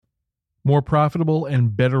More profitable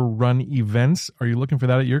and better run events. Are you looking for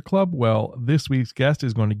that at your club? Well, this week's guest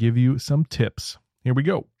is going to give you some tips. Here we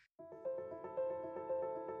go.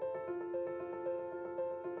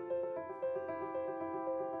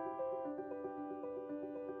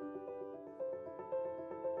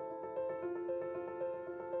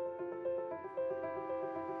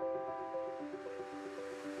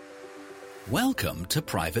 Welcome to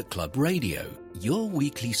Private Club Radio, your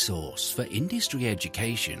weekly source for industry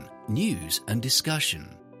education, news and discussion.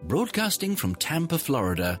 Broadcasting from Tampa,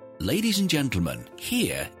 Florida, ladies and gentlemen,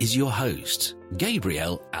 here is your host,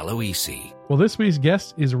 Gabriel Aloisi. Well, this week's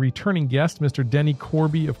guest is a returning guest, Mr. Denny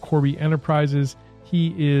Corby of Corby Enterprises.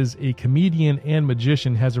 He is a comedian and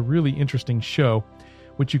magician, has a really interesting show,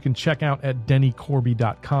 which you can check out at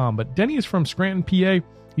dennycorby.com. But Denny is from Scranton, PA.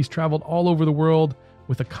 He's traveled all over the world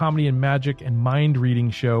with a comedy and magic and mind reading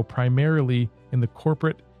show, primarily in the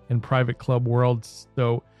corporate and private club worlds.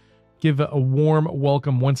 So give a warm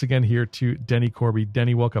welcome once again here to Denny Corby.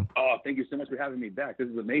 Denny, welcome. Oh, thank you so much for having me back. This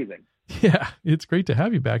is amazing. Yeah, it's great to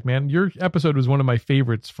have you back, man. Your episode was one of my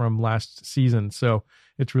favorites from last season, so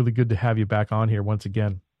it's really good to have you back on here once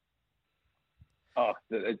again. Oh,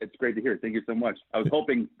 it's great to hear. Thank you so much. I was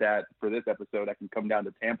hoping that for this episode, I can come down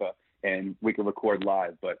to Tampa and we can record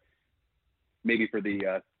live, but maybe for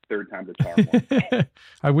the third time the charm.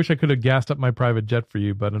 I wish I could have gassed up my private jet for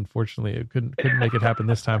you, but unfortunately, it couldn't make it happen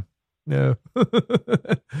this time. No.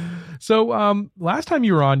 So last time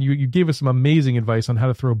you were on, you gave us some amazing advice on how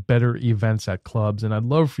to throw better events at clubs, and I'd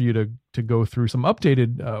love for you to go through some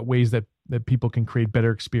updated ways that people can create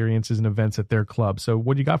better experiences and events at their club. So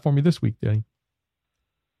what do you got for me this week, Danny?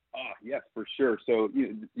 Yes, for sure. So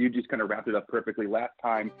you just kind of wrapped it up perfectly. Last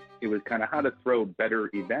time it was kind of how to throw better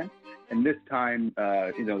events. And this time,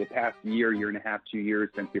 the past year and a half, 2 years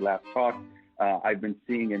since we last talked, I've been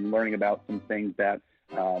seeing and learning about some things that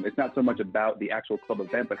it's not so much about the actual club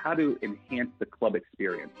event, but how to enhance the club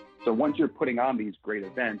experience. So once you're putting on these great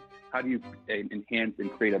events, how do you enhance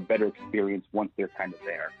and create a better experience once they're kind of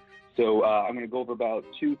there? So I'm going to go over about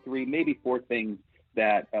 2, 3, maybe 4 things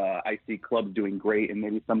that I see clubs doing great and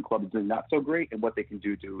maybe some clubs doing not so great, and what they can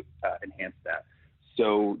do to enhance that.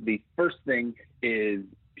 So the first thing is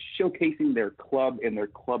showcasing their club and their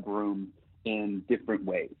club room in different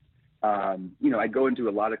ways. I go into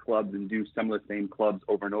a lot of clubs and do some of the same clubs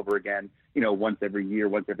over and over again, once every year,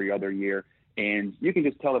 once every other year. And you can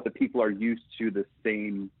just tell that the people are used to the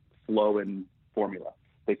same flow and formula.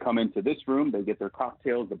 They come into this room, they get their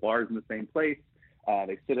cocktails, the bar's in the same place.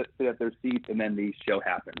 They sit at their seats, and then the show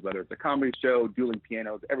happens. Whether it's a comedy show, dueling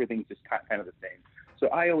pianos, everything's just kind of the same. So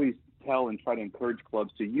I always tell and try to encourage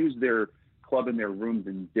clubs to use their club and their rooms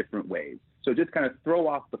in different ways. So just kind of throw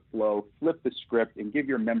off the flow, flip the script, and give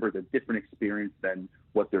your members a different experience than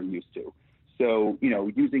what they're used to. So,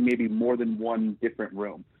 using maybe more than one different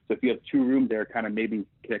room. So if you have 2 rooms that are kind of maybe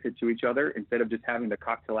connected to each other, instead of just having the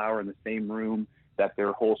cocktail hour in the same room that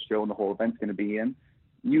their whole show and the whole event's going to be in,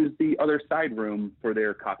 use the other side room for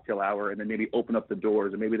their cocktail hour, and then maybe open up the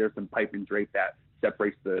doors, or maybe there's some pipe and drape that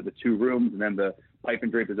separates the 2 rooms, and then the pipe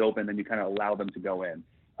and drape is open, and you kind of allow them to go in.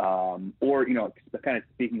 Or, kind of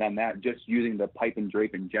speaking on that, just using the pipe and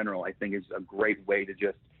drape in general, I think is a great way to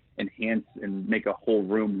just enhance and make a whole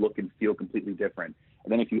room look and feel completely different.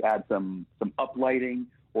 And then if you add some up lighting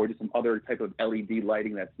or just some other type of LED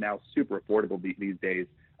lighting that's now super affordable these days,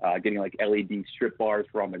 getting like LED strip bars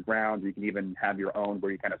for on the ground. You can even have your own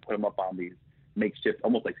where you kind of put them up on these makeshift,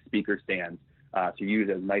 almost like speaker stands to use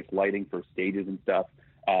as nice lighting for stages and stuff.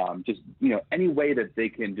 Any way that they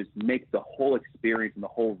can just make the whole experience and the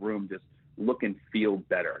whole room just look and feel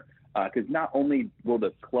better. Because not only will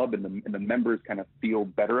the club and the members kind of feel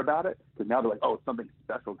better about it, because now they're like, oh, something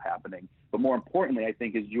special is happening. But more importantly, I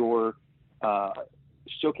think, is your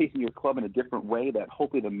showcasing your club in a different way that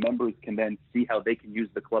hopefully the members can then see how they can use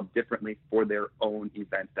the club differently for their own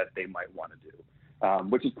events that they might want to do,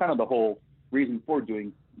 which is kind of the whole reason for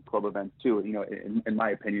doing club events too. In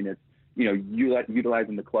my opinion, it's,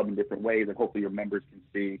 utilizing the club in different ways, and hopefully your members can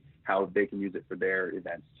see how they can use it for their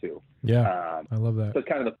events too. Yeah, I love that. So it's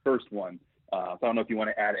kind of the first one. So I don't know if you want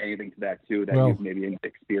to add anything to that too, that you've maybe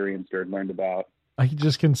experienced or learned about. I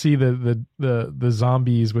just can see the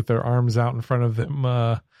zombies with their arms out in front of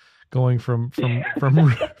them, going from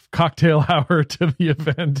cocktail hour to the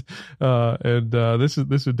event, and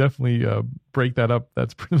this would definitely break that up.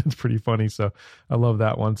 That's pretty funny. So I love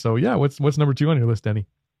that one. So yeah, what's number 2 on your list, Denny?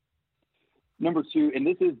 Number 2, and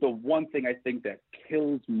this is the one thing I think that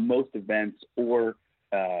kills most events, or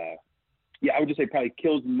I would just say probably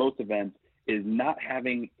kills most events, is not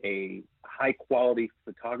having a high quality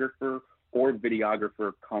photographer or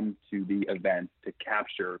videographer come to the event to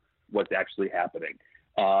capture what's actually happening.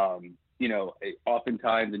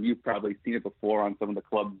 Oftentimes, and you've probably seen it before on some of the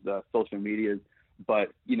club's social medias,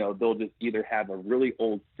 but, they'll just either have a really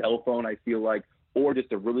old cell phone, I feel like, or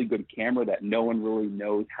just a really good camera that no one really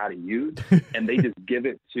knows how to use. And they just give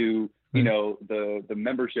it to, the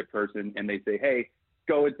membership person, and they say, hey,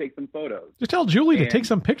 go and take some photos. Just tell Julie to take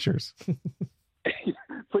some pictures.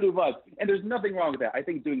 Pretty much. And there's nothing wrong with that. I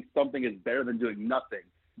think doing something is better than doing nothing.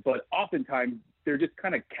 But oftentimes they're just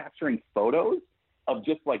kind of capturing photos of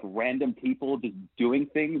just like random people just doing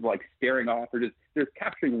things, like staring off, or they're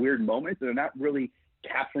capturing weird moments, and they're not really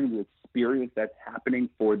capturing the experience that's happening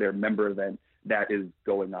for their member event that is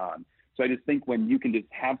going on. So I just think when you can just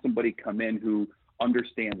have somebody come in who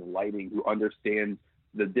understands lighting, who understands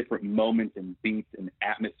the different moments and beats and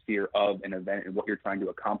atmosphere of an event and what you're trying to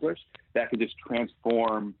accomplish, that could just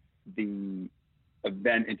transform the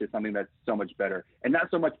event into something that's so much better. And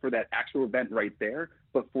not so much for that actual event right there,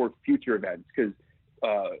 but for future events. Because,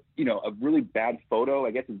 a really bad photo,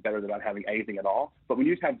 I guess, is better than not having anything at all. But when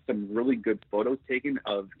you have some really good photos taken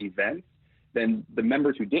of events, then the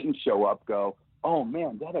members who didn't show up go, oh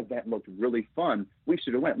man, that event looked really fun. We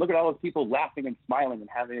should have went. Look at all those people laughing and smiling and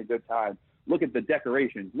having a good time. Look at the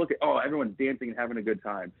decorations. Look at, everyone's dancing and having a good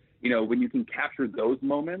time. When you can capture those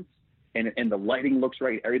moments and the lighting looks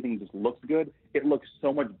right, everything just looks good, it looks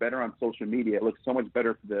so much better on social media. It looks so much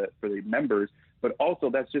better for the members, but also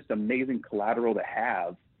that's just amazing collateral to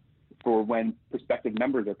have for when prospective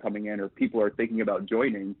members are coming in or people are thinking about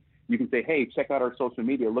joining. You can say, hey, check out our social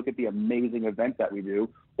media. Look at the amazing events that we do.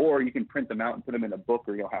 Or you can print them out and put them in a book,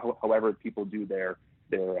 or however people do their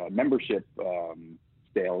membership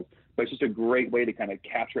sales. But it's just a great way to kind of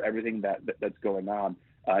capture everything that's going on,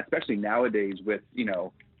 especially nowadays with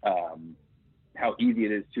how easy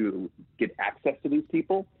it is to get access to these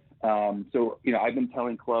people. So I've been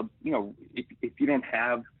telling clubs, if you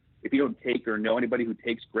don't take or know anybody who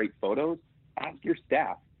takes great photos, ask your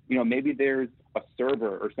staff. Maybe there's a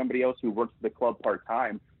server or somebody else who works for the club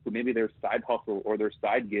part-time, who maybe their side hustle or their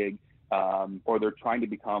side gig, or they're trying to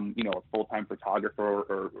become, a full-time photographer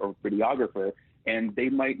or videographer, and they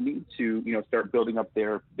might need to, start building up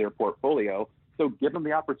their portfolio. So give them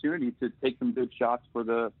the opportunity to take some good shots for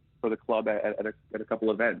the club at a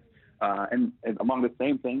couple events. And among the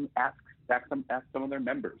same thing, ask some of their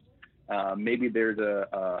members. Maybe there's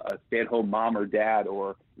a stay-at-home mom or dad,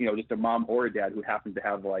 or just a mom or a dad who happens to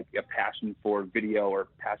have like a passion for video or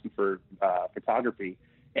passion for photography,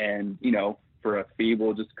 and for a fee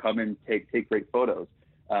will just come and take great photos.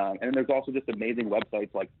 And then there's also just amazing websites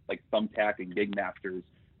like Thumbtack and Gigmasters,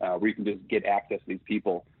 where you can just get access to these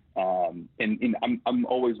people. And I'm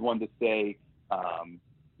always one to say,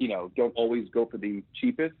 don't always go for the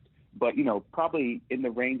cheapest, but probably in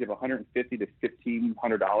the range of $150 to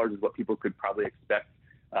 $1,500 is what people could probably expect.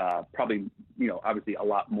 Probably, obviously a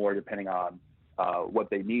lot more depending on what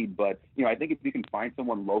they need. But I think if you can find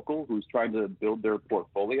someone local who's trying to build their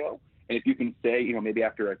portfolio, and if you can say, maybe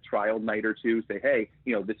after a trial night or two, say, hey,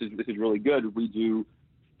 this is really good. We do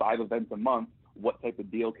 5 events a month. What type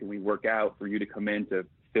of deal can we work out for you to come in to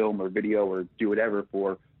film or video or do whatever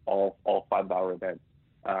for all 5-hour events?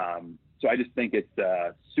 So I just think it's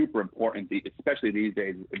super important, especially these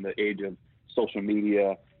days in the age of social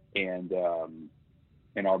media and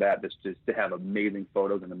all that, just to have amazing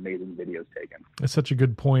photos and amazing videos taken. That's such a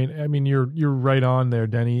good point. I mean, you're right on there,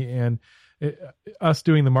 Denny. And us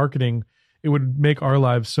doing the marketing, it would make our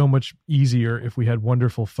lives so much easier if we had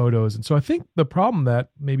wonderful photos. And so I think the problem that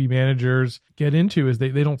maybe managers get into is they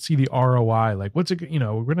don't see the ROI. Like, what's it,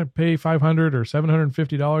 we're going to pay $500 or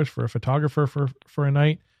 $750 for a photographer for a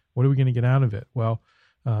night. What are we going to get out of it? Well,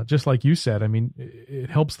 just like you said, I mean, it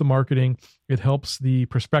helps the marketing. It helps the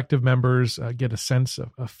prospective members get a sense of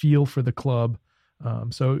a feel for the club.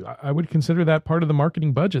 So I would consider that part of the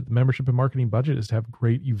marketing budget. The membership and marketing budget is to have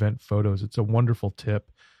great event photos. It's a wonderful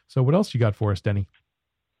tip. So what else you got for us, Denny?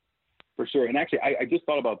 For sure. And actually, I just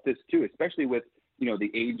thought about this too, especially with,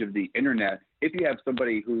 the age of the internet. If you have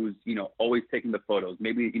somebody who's, always taking the photos,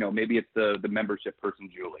 maybe it's the membership person,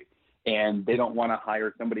 Julie, and they don't want to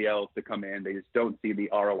hire somebody else to come in. They just don't see the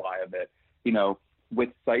ROI of it. With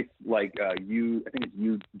sites like I think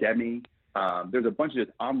it's Udemy, there's a bunch of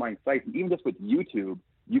just online sites. And even just with YouTube,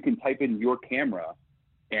 you can type in your camera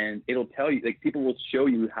and it'll tell you, like, people will show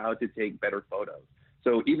you how to take better photos.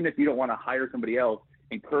 So even if you don't want to hire somebody else,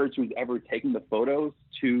 encourage who's ever taking the photos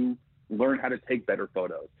to learn how to take better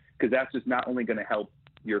photos, because that's just not only going to help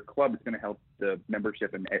your club, it's going to help the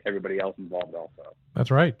membership and everybody else involved also. That's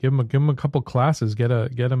right. Give them a couple classes. Get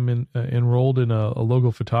them enrolled in a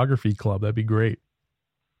local photography club. That'd be great.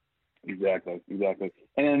 Exactly.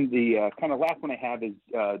 And then the kind of last one I have is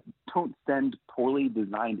don't send poorly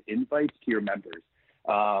designed invites to your members.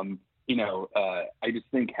 I just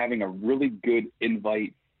think having a really good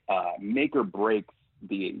invite make or breaks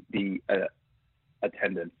the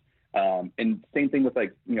attendance. And same thing with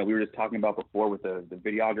we were just talking about before with the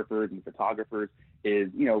videographers and photographers is,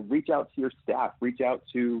 reach out to your staff, reach out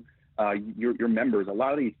to your members. A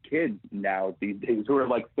lot of these kids now these days who are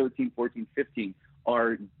like 13, 14, 15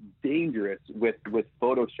 are dangerous with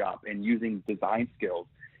Photoshop and using design skills,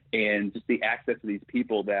 and just the access to these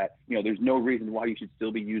people that, there's no reason why you should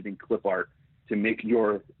still be using clip art to make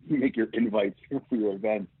your invites for your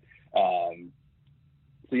events.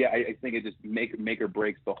 So yeah, I think it just make or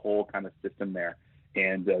breaks the whole kind of system there.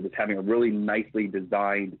 And just having a really nicely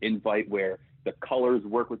designed invite where the colors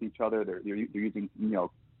work with each other. They're using,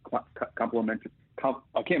 complementary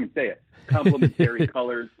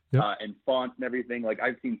colors Yep. and fonts and everything. Like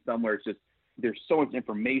I've seen some where it's just, there's so much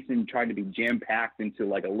information trying to be jam-packed into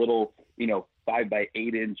like a little, 5 by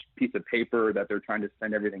 8 inch piece of paper that they're trying to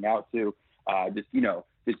send everything out to. Just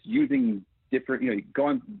using different, go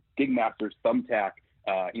on Gigmasters, Thumbtack,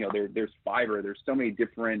 there's Fiverr, there's so many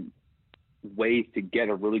different ways to get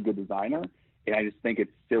a really good designer. And I just think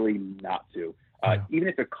it's silly not to. Even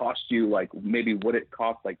if it costs you like maybe what it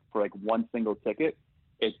costs like for like one single ticket,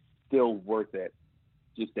 it's still worth it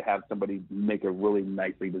just to have somebody make a really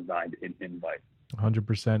nicely designed invite.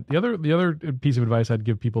 100%. The other piece of advice I'd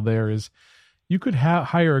give people there is you could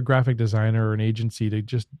hire a graphic designer or an agency to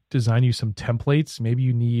just design you some templates. Maybe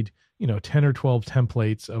you need, 10 or 12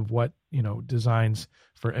 templates of what, designs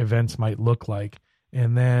for events might look like.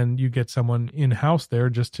 And then you get someone in-house there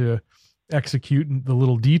just to execute the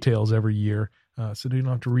little details every year. So you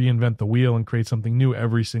don't have to reinvent the wheel and create something new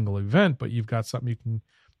every single event, but you've got something you can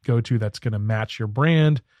go to that's going to match your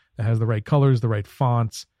brand, that has the right colors, the right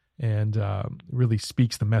fonts, and really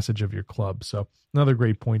speaks the message of your club. So another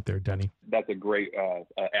great point there, Denny. That's a great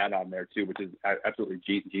add-on there too, which is absolutely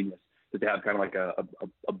genius. To have kind of like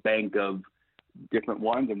a bank of different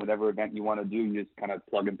ones, and whatever event you want to do, you just kind of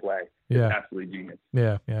plug and play. Yeah. It's absolutely genius.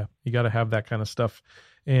 Yeah. You got to have that kind of stuff.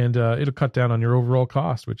 And it'll cut down on your overall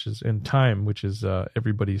cost, and time, which is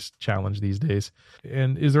everybody's challenge these days.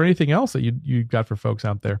 And is there anything else that you got for folks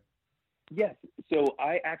out there? Yes. So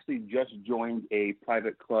I actually just joined a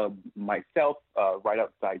private club myself right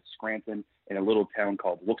outside Scranton in a little town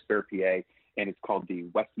called Wilkes-Barre, PA, and it's called the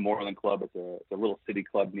Westmoreland Club. It's a little city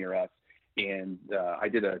club near us. And I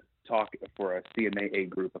did a talk for a CMAA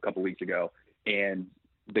group a couple weeks ago, and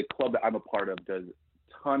the club that I'm a part of does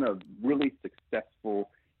a ton of really successful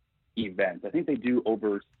events. I think they do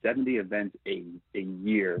over 70 events a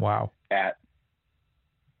year. Wow. At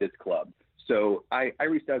this club. So I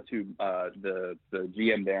reached out to the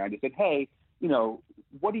GM there. And I just said, hey,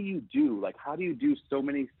 what do you do? Like, how do you do so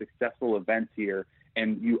many successful events here?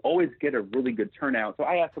 And you always get a really good turnout. So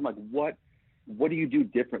I asked him, like, what do you do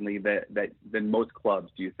differently than most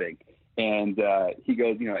clubs, do you think? And he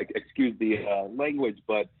goes, excuse the language,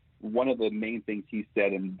 but one of the main things he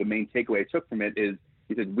said, and the main takeaway I took from it is,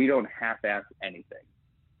 he said, we don't half-ass anything.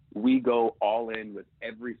 We go all in with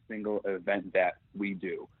every single event that we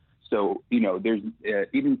do. So, there's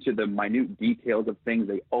even to the minute details of things,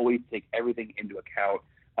 they always take everything into account,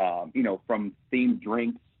 from themed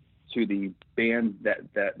drinks to the band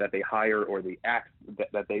that they hire or the acts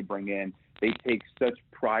that they bring in. They take such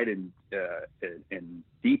pride in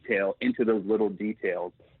detail into those little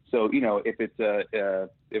details. So, if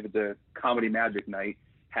it's a comedy magic night,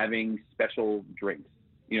 having special drinks,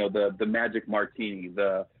 the magic martini,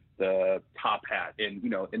 the top hat,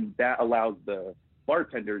 and that allows the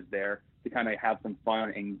bartenders there to kind of have some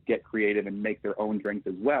fun and get creative and make their own drinks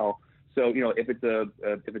as well. So, if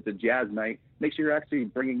it's a jazz night, make sure you're actually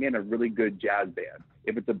bringing in a really good jazz band.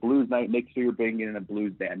 If it's a blues night, make sure you're bringing in a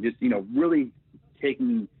blues band. Just, really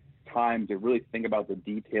taking time to really think about the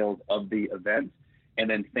details of the event, and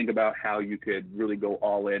then think about how you could really go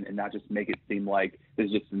all in and not just make it seem like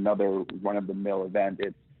there's just another run-of-the-mill event.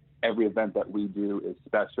 It's every event that we do is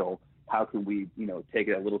special. How can we, take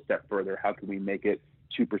it a little step further? How can we make it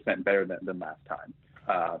 2% better than last time?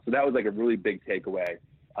 So that was like a really big takeaway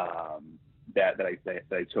that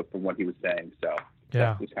I took from what he was saying. So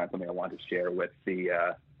yeah, that's kind of something I wanted to share with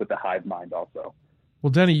the Hive Mind also. Well,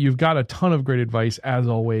 Denny, you've got a ton of great advice as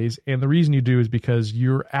always. And the reason you do is because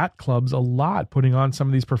you're at clubs a lot putting on some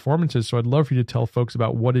of these performances. So I'd love for you to tell folks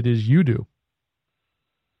about what it is you do.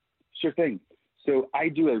 Sure thing. So I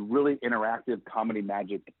do a really interactive comedy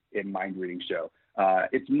magic and mind reading show.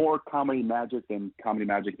 It's more comedy magic than comedy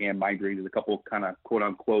magic and mind reading. There's a couple kind of quote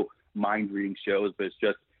unquote mind reading shows, but it's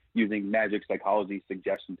just using magic, psychology,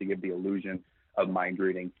 suggestion to give the illusion of mind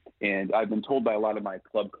reading. And I've been told by a lot of my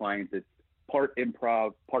club clients it's part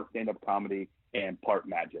improv, part stand-up comedy, and part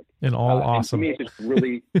magic. And all awesome. And to me, it's just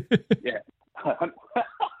really, yeah.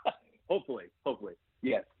 Hopefully,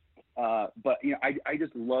 yes. But I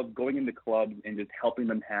just love going into clubs and just helping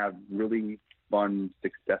them have really fun,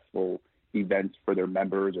 successful events for their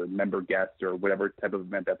members or member guests or whatever type of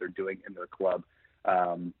event that they're doing in their club.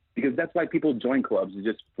 Because that's why people join clubs, is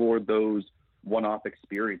just for those one-off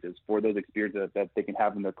experiences, for those experiences that they can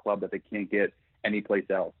have in their club that they can't get anyplace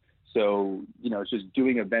else. So, it's just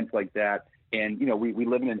doing events like that. And, we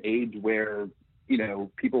live in an age where,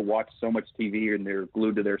 people watch so much TV and they're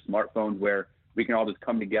glued to their smartphones, where we can all just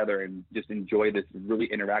come together and just enjoy this really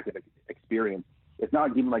interactive experience. It's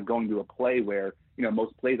not even like going to a play where,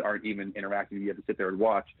 most plays aren't even interactive. You have to sit there and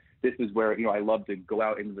watch. This is where, I love to go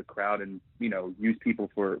out into the crowd and, use people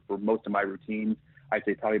for most of my routines. I'd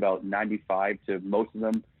say probably about 95 to most of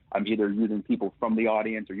them. I'm either using people from the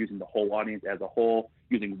audience or using the whole audience as a whole,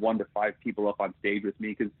 using 1 to 5 people up on stage with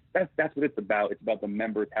me, because that's what it's about. It's about the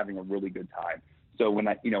members having a really good time. So when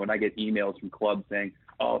I get emails from clubs saying,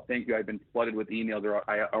 "Oh, thank you, I've been flooded with emails," or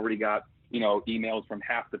I already got, emails from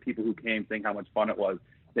half the people who came saying how much fun it was.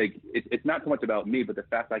 It's not so much about me, but the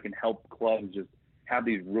fact I can help clubs just have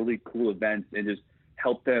these really cool events and just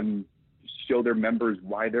help them show their members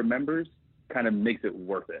why they're members kind of makes it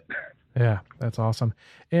worth it. Yeah, that's awesome.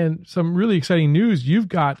 And some really exciting news. You've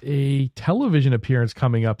got a television appearance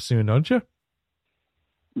coming up soon, don't you?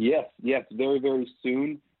 Yes, very, very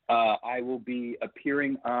soon. I will be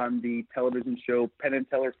appearing on the television show Penn and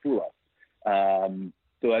Teller Fool Us.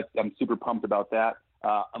 So I'm super pumped about that.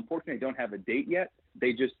 Unfortunately, I don't have a date yet.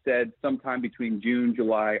 They just said sometime between June,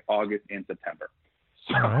 July, August, and September.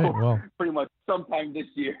 So all right, well, pretty much sometime this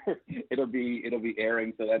year it'll be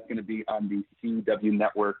airing. So that's going to be on the CW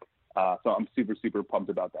network. So I'm super, super pumped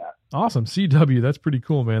about that. Awesome. CW. That's pretty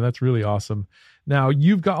cool, man. That's really awesome. Now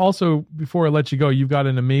you've got also, before I let you go, you've got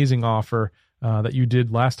an amazing offer that you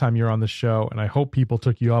did last time you were on the show, and I hope people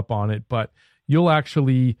took you up on it, but you'll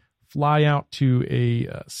actually fly out to a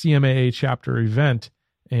CMAA chapter event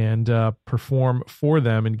and perform for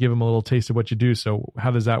them and give them a little taste of what you do. So how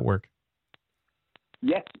does that work?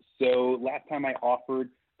 Yes. So last time I offered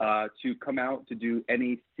to come out to do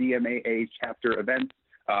any CMAA chapter events,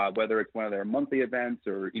 whether it's one of their monthly events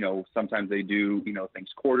or, sometimes they do, things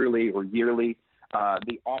quarterly or yearly.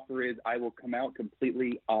 The offer is I will come out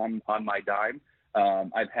completely on my dime.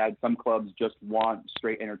 I've had some clubs just want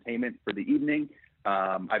straight entertainment for the evening.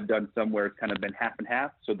 I've done some where it's kind of been half and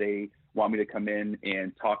half. So they want me to come in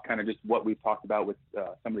and talk kind of just what we've talked about with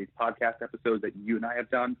some of these podcast episodes that you and I have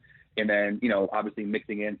done. And then, obviously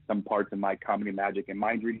mixing in some parts of my comedy, magic, and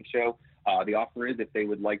mind reading show. The offer is if they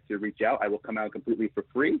would like to reach out, I will come out completely for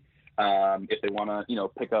free. If they want to,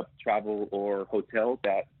 pick up travel or hotel,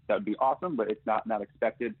 that would be awesome, but it's not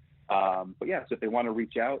expected. But yeah, so if they want to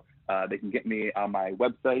reach out, they can get me on my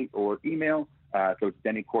website or email. So it's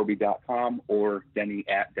DennyCorby.com or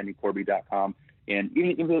Denny@DennyCorby.com. And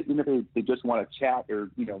even if they just want to chat or,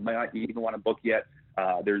 might not even want to book yet,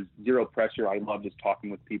 there's zero pressure. I love just talking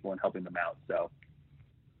with people and helping them out. So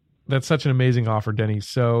that's such an amazing offer, Denny.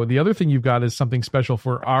 So the other thing you've got is something special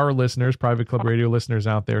for our listeners, Private Club Radio listeners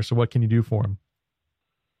out there. So what can you do for them?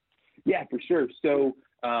 Yeah, for sure. So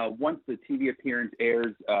once the TV appearance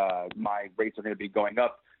airs, my rates are going to be going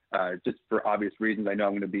up just for obvious reasons. I know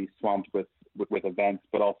I'm going to be swamped with events,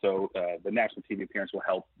 but also the national TV appearance will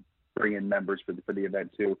help bring in members for the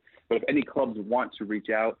event too. But if any clubs want to reach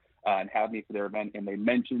out and have me for their event and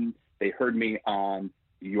they heard me on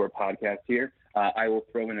your podcast here, I will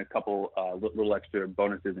throw in a couple little extra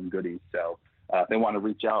bonuses and goodies. So if they want to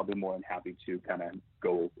reach out, I'll be more than happy to kind of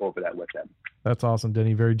go over that with them. That's awesome,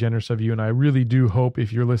 Denny. Very generous of you. And I really do hope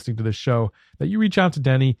if you're listening to this show that you reach out to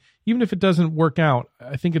Denny. Even if it doesn't work out,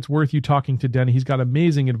 I think it's worth you talking to Denny. He's got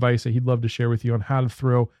amazing advice that he'd love to share with you on how to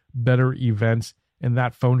throw better events. And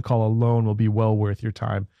that phone call alone will be well worth your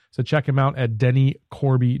time. So check him out at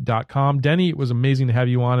DennyCorby.com. Denny, it was amazing to have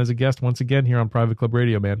you on as a guest once again here on Private Club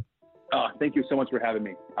Radio, man. Thank you so much for having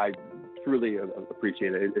me. I truly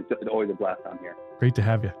appreciate it. It's always a blast on here. Great to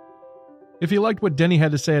have you. If you liked what Denny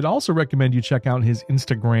had to say, I'd also recommend you check out his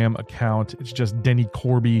Instagram account. It's just Denny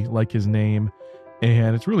Corby, like his name.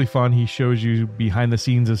 And it's really fun. He shows you behind the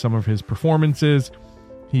scenes of some of his performances.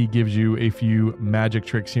 He gives you a few magic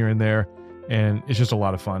tricks here and there. And it's just a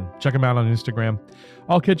lot of fun. Check him out on Instagram.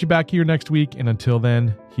 I'll catch you back here next week. And until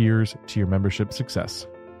then, here's to your membership success.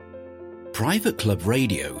 Private Club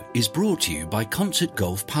Radio is brought to you by Concert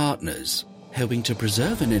Golf Partners, helping to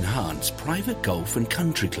preserve and enhance private golf and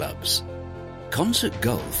country clubs. Concert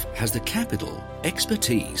Golf has the capital,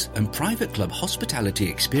 expertise, and private club hospitality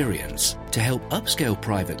experience to help upscale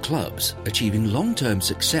private clubs achieving long-term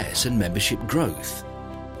success and membership growth.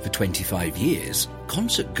 For 25 years,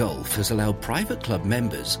 Concert Golf has allowed private club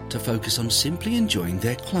members to focus on simply enjoying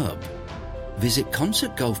their club. Visit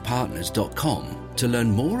concertgolfpartners.com to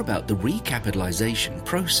learn more about the recapitalization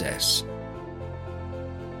process.